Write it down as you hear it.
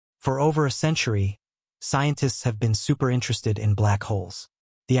For over a century, scientists have been super interested in black holes.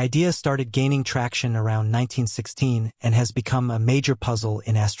 The idea started gaining traction around 1916 and has become a major puzzle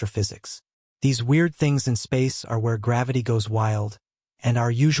in astrophysics. These weird things in space are where gravity goes wild, and our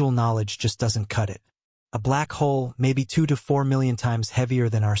usual knowledge just doesn't cut it. A black hole, maybe 2 to 4 million times heavier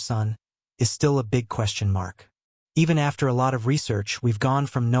than our sun, is still a big question mark. Even after a lot of research, we've gone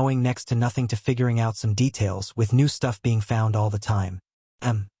from knowing next to nothing to figuring out some details, with new stuff being found all the time.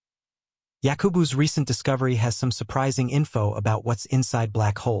 Yakubu's recent discovery has some surprising info about what's inside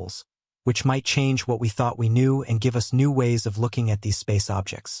black holes, which might change what we thought we knew and give us new ways of looking at these space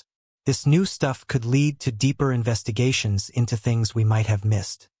objects. This new stuff could lead to deeper investigations into things we might have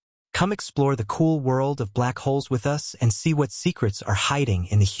missed. Come explore the cool world of black holes with us and see what secrets are hiding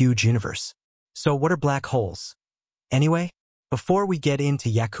in the huge universe. So what are black holes? Anyway, before we get into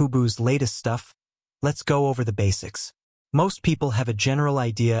Yakubu's latest stuff, let's go over the basics. Most people have a general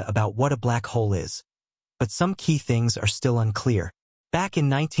idea about what a black hole is, but some key things are still unclear. Back in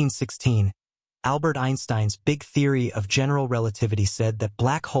 1916, Albert Einstein's big theory of general relativity said that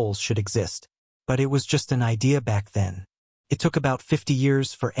black holes should exist, but it was just an idea back then. It took about 50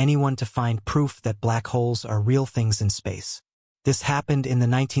 years for anyone to find proof that black holes are real things in space. This happened in the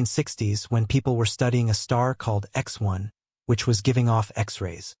 1960s when people were studying a star called X1, which was giving off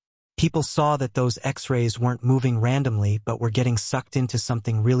X-rays. People saw that those X-rays weren't moving randomly but were getting sucked into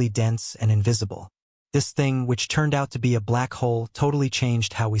something really dense and invisible. This thing, which turned out to be a black hole, totally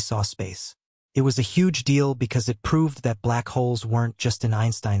changed how we saw space. It was a huge deal because it proved that black holes weren't just in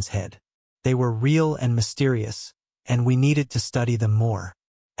Einstein's head. They were real and mysterious, and we needed to study them more.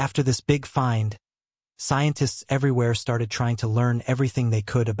 After this big find, scientists everywhere started trying to learn everything they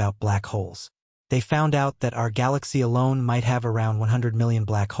could about black holes. They found out that our galaxy alone might have around 100 million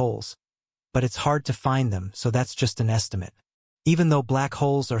black holes, but it's hard to find them, so that's just an estimate. Even though black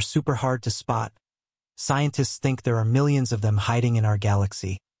holes are super hard to spot, scientists think there are millions of them hiding in our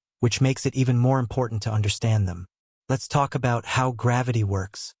galaxy, which makes it even more important to understand them. Let's talk about how gravity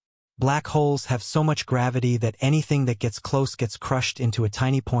works. Black holes have so much gravity that anything that gets close gets crushed into a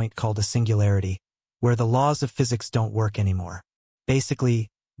tiny point called a singularity, where the laws of physics don't work anymore. Basically,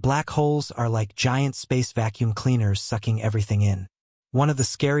 black holes are like giant space vacuum cleaners sucking everything in. One of the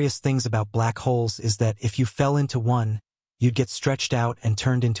scariest things about black holes is that if you fell into one, you'd get stretched out and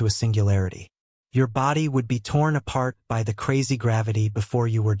turned into a singularity. Your body would be torn apart by the crazy gravity before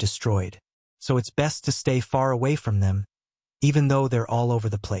you were destroyed. So it's best to stay far away from them, even though they're all over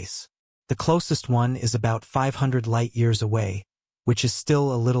the place. The closest one is about 500 light-years away, which is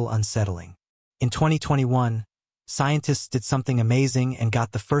still a little unsettling. In 2021, scientists did something amazing and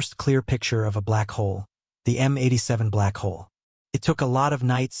got the first clear picture of a black hole, the M87 black hole. It took a lot of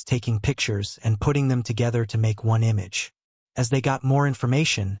nights taking pictures and putting them together to make one image. As they got more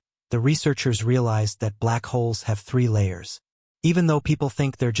information, the researchers realized that black holes have 3 layers. Even though people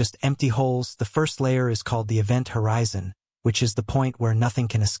think they're just empty holes, the first layer is called the event horizon, which is the point where nothing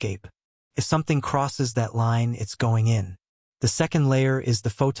can escape. If something crosses that line, it's going in. The second layer is the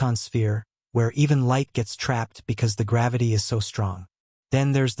photon sphere, where even light gets trapped because the gravity is so strong.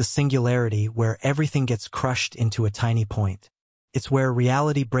 Then there's the singularity, where everything gets crushed into a tiny point. It's where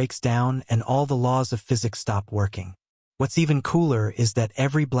reality breaks down and all the laws of physics stop working. What's even cooler is that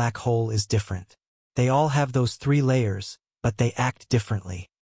every black hole is different. They all have those 3 layers, but they act differently.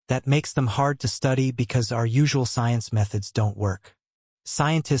 That makes them hard to study because our usual science methods don't work.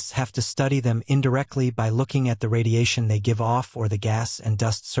 Scientists have to study them indirectly by looking at the radiation they give off or the gas and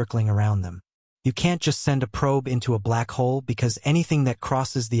dust circling around them. You can't just send a probe into a black hole because anything that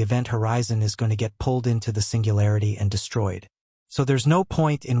crosses the event horizon is going to get pulled into the singularity and destroyed. So there's no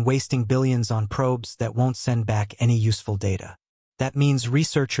point in wasting billions on probes that won't send back any useful data. That means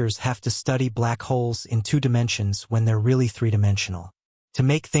researchers have to study black holes in 2 dimensions when they're really 3-dimensional. To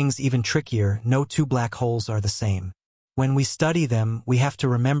make things even trickier, no 2 black holes are the same. When we study them, we have to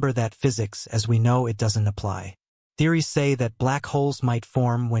remember that physics, as we know it, doesn't apply. Theories say that black holes might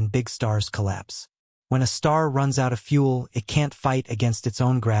form when big stars collapse. When a star runs out of fuel, it can't fight against its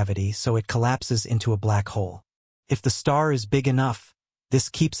own gravity, so it collapses into a black hole. If the star is big enough, this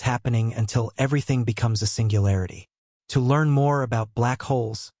keeps happening until everything becomes a singularity. To learn more about black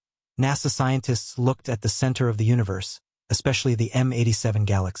holes, NASA scientists looked at the center of the universe, especially the M87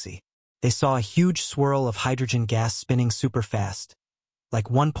 galaxy. They saw a huge swirl of hydrogen gas spinning super fast, like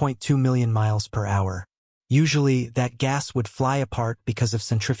 1.2 million miles per hour. Usually, that gas would fly apart because of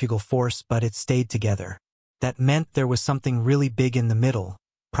centrifugal force, but it stayed together. That meant there was something really big in the middle,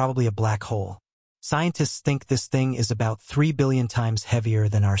 probably a black hole. Scientists think this thing is about 3 billion times heavier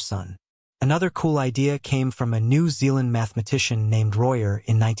than our sun. Another cool idea came from a New Zealand mathematician named Royer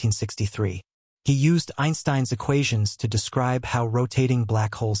in 1963. He used Einstein's equations to describe how rotating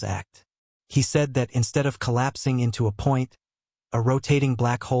black holes act. He said that instead of collapsing into a point, a rotating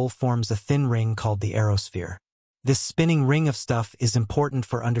black hole forms a thin ring called the aerosphere. This spinning ring of stuff is important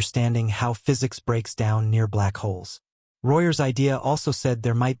for understanding how physics breaks down near black holes. Royer's idea also said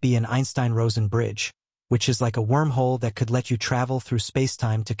there might be an Einstein-Rosen bridge, which is like a wormhole that could let you travel through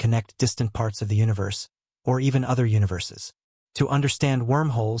spacetime to connect distant parts of the universe, or even other universes. To understand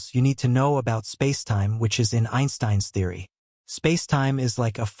wormholes, you need to know about spacetime, which is in Einstein's theory. Spacetime is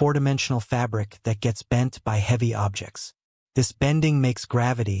like a four-dimensional fabric that gets bent by heavy objects. This bending makes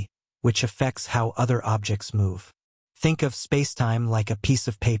gravity, which affects how other objects move. Think of spacetime like a piece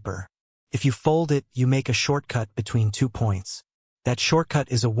of paper. If you fold it, you make a shortcut between 2 points. That shortcut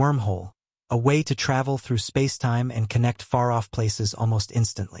is a wormhole, a way to travel through spacetime and connect far-off places almost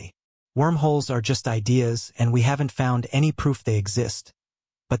instantly. Wormholes are just ideas, and we haven't found any proof they exist,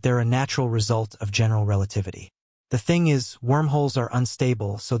 but they're a natural result of general relativity. The thing is, wormholes are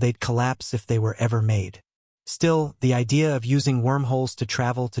unstable, so they'd collapse if they were ever made. Still, the idea of using wormholes to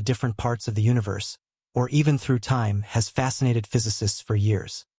travel to different parts of the universe, or even through time, has fascinated physicists for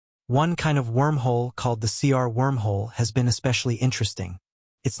years. One kind of wormhole, called the CR wormhole, has been especially interesting.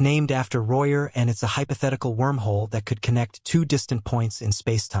 It's named after Royer, and it's a hypothetical wormhole that could connect two distant points in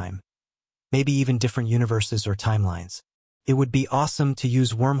spacetime, maybe even different universes or timelines. It would be awesome to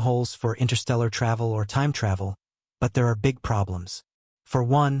use wormholes for interstellar travel or time travel, but there are big problems. For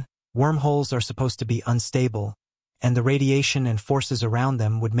one, wormholes are supposed to be unstable, and the radiation and forces around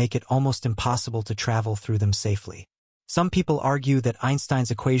them would make it almost impossible to travel through them safely. Some people argue that Einstein's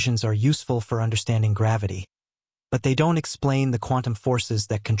equations are useful for understanding gravity, but they don't explain the quantum forces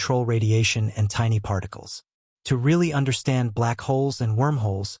that control radiation and tiny particles. To really understand black holes and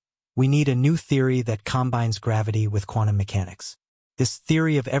wormholes, we need a new theory that combines gravity with quantum mechanics. This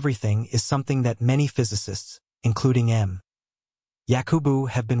theory of everything is something that many physicists, including Michio Kaku,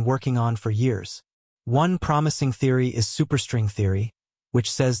 have been working on for years. One promising theory is superstring theory,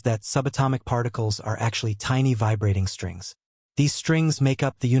 which says that subatomic particles are actually tiny vibrating strings. These strings make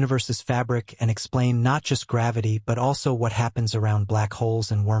up the universe's fabric and explain not just gravity but also what happens around black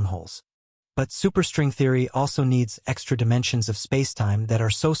holes and wormholes. But superstring theory also needs extra dimensions of spacetime that are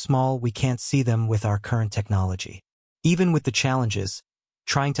so small we can't see them with our current technology. Even with the challenges,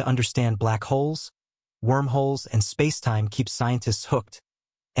 trying to understand black holes, wormholes, and spacetime keeps scientists hooked,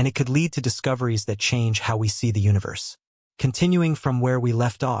 and it could lead to discoveries that change how we see the universe. Continuing from where we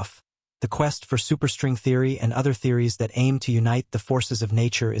left off, the quest for superstring theory and other theories that aim to unite the forces of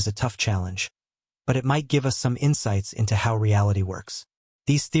nature is a tough challenge, but it might give us some insights into how reality works.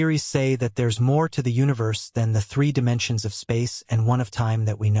 These theories say that there's more to the universe than the 3 dimensions of space and 1 of time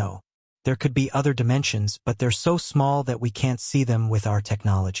that we know. There could be other dimensions, but they're so small that we can't see them with our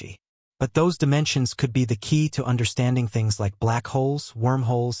technology. But those dimensions could be the key to understanding things like black holes,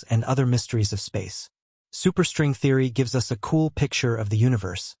 wormholes, and other mysteries of space. Superstring theory gives us a cool picture of the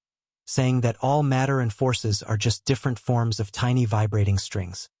universe, saying that all matter and forces are just different forms of tiny vibrating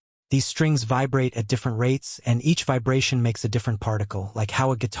strings. These strings vibrate at different rates, and each vibration makes a different particle, like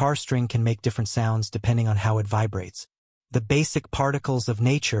how a guitar string can make different sounds depending on how it vibrates. The basic particles of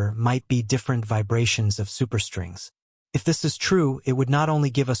nature might be different vibrations of superstrings. If this is true, it would not only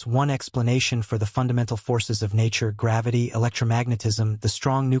give us one explanation for the fundamental forces of nature, gravity, electromagnetism, the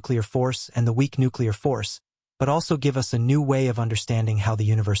strong nuclear force, and the weak nuclear force, but also give us a new way of understanding how the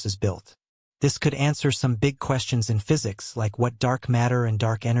universe is built. This could answer some big questions in physics, like what dark matter and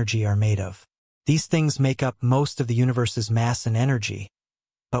dark energy are made of. These things make up most of the universe's mass and energy,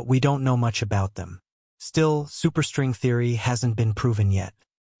 but we don't know much about them. Still, superstring theory hasn't been proven yet.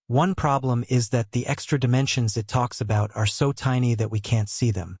 One problem is that the extra dimensions it talks about are so tiny that we can't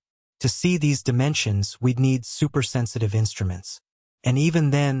see them. To see these dimensions, we'd need super-sensitive instruments. And even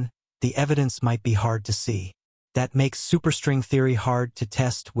then, the evidence might be hard to see. That makes superstring theory hard to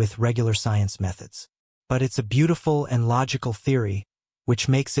test with regular science methods. But it's a beautiful and logical theory, which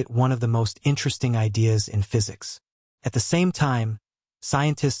makes it one of the most interesting ideas in physics. At the same time,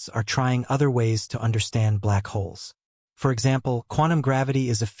 scientists are trying other ways to understand black holes. For example, quantum gravity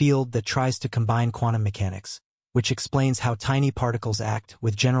is a field that tries to combine quantum mechanics, which explains how tiny particles act,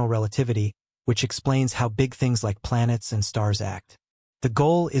 with general relativity, which explains how big things like planets and stars act. The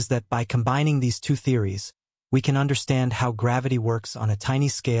goal is that by combining these two theories, we can understand how gravity works on a tiny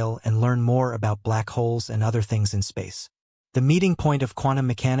scale and learn more about black holes and other things in space. The meeting point of quantum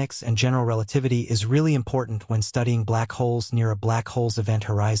mechanics and general relativity is really important when studying black holes near a black hole's event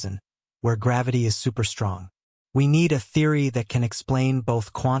horizon, where gravity is super strong. We need a theory that can explain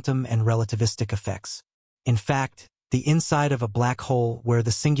both quantum and relativistic effects. In fact, the inside of a black hole where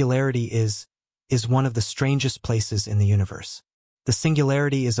the singularity is one of the strangest places in the universe. The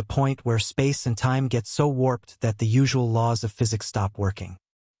singularity is a point where space and time get so warped that the usual laws of physics stop working.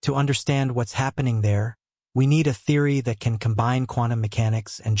 To understand what's happening there, we need a theory that can combine quantum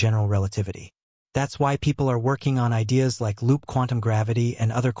mechanics and general relativity. That's why people are working on ideas like loop quantum gravity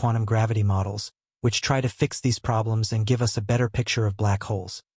and other quantum gravity models, which try to fix these problems and give us a better picture of black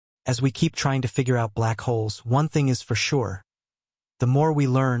holes. As we keep trying to figure out black holes, one thing is for sure. The more we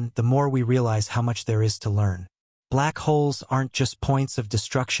learn, the more we realize how much there is to learn. Black holes aren't just points of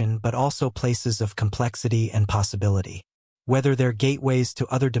destruction but also places of complexity and possibility. Whether they're gateways to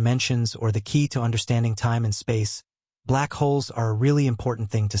other dimensions or the key to understanding time and space, black holes are a really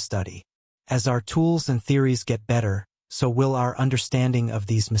important thing to study. As our tools and theories get better, so will our understanding of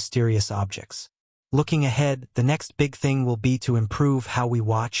these mysterious objects. Looking ahead, the next big thing will be to improve how we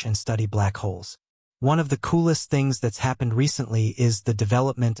watch and study black holes. One of the coolest things that's happened recently is the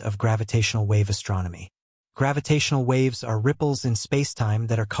development of gravitational wave astronomy. Gravitational waves are ripples in spacetime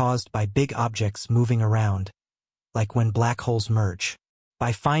that are caused by big objects moving around, like when black holes merge.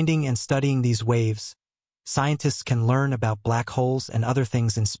 By finding and studying these waves, scientists can learn about black holes and other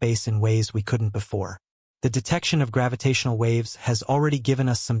things in space in ways we couldn't before. The detection of gravitational waves has already given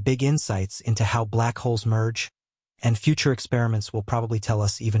us some big insights into how black holes merge, and future experiments will probably tell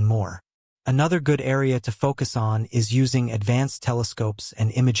us even more. Another good area to focus on is using advanced telescopes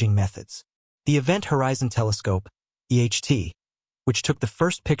and imaging methods. The Event Horizon Telescope, EHT, which took the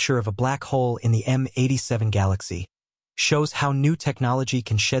first picture of a black hole in the M87 galaxy, shows how new technology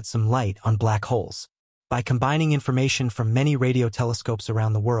can shed some light on black holes. By combining information from many radio telescopes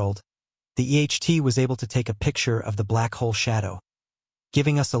around the world, the EHT was able to take a picture of the black hole shadow,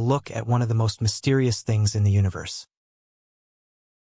 giving us a look at one of the most mysterious things in the universe.